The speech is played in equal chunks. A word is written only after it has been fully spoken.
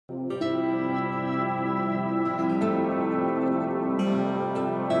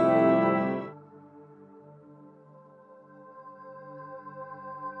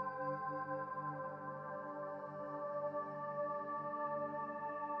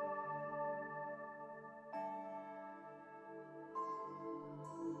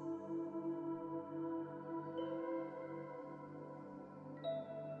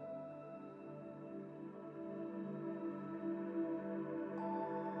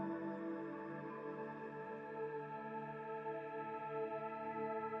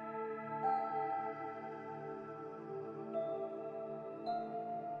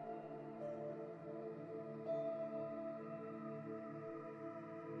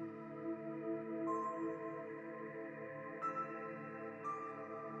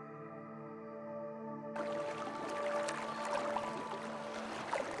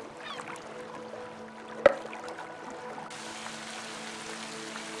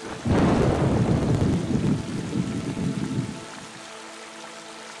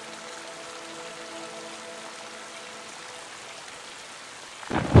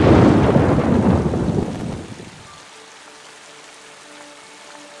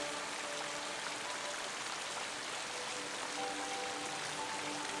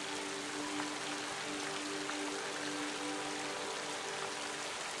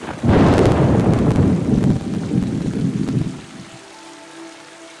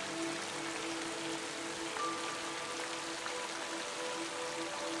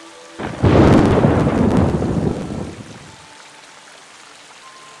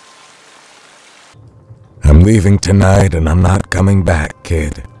I'm leaving tonight and I'm not coming back,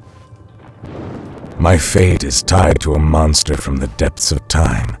 kid. My fate is tied to a monster from the depths of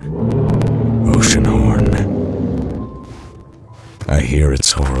time. Oceanhorn. I hear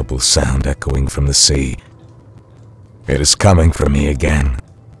its horrible sound echoing from the sea. It is coming for me again.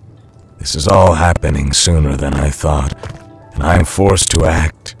 This is all happening sooner than I thought, and I am forced to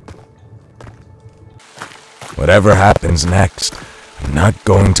act. Whatever happens next, I'm not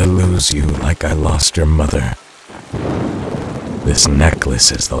going to lose you like I lost your mother. This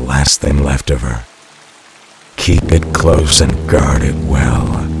necklace is the last thing left of her. Keep it close and guard it well.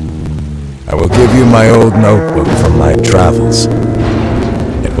 I will give you my old notebook from my travels.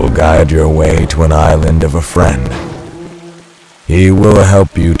 It will guide your way to an island of a friend. He will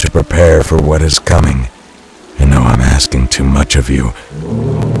help you to prepare for what is coming. I know I'm asking too much of you,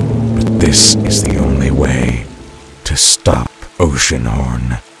 but this is the only way to stop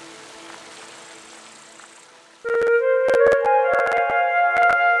Oceanhorn.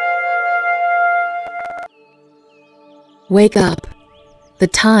 Wake up. The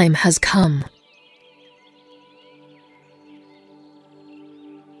time has come.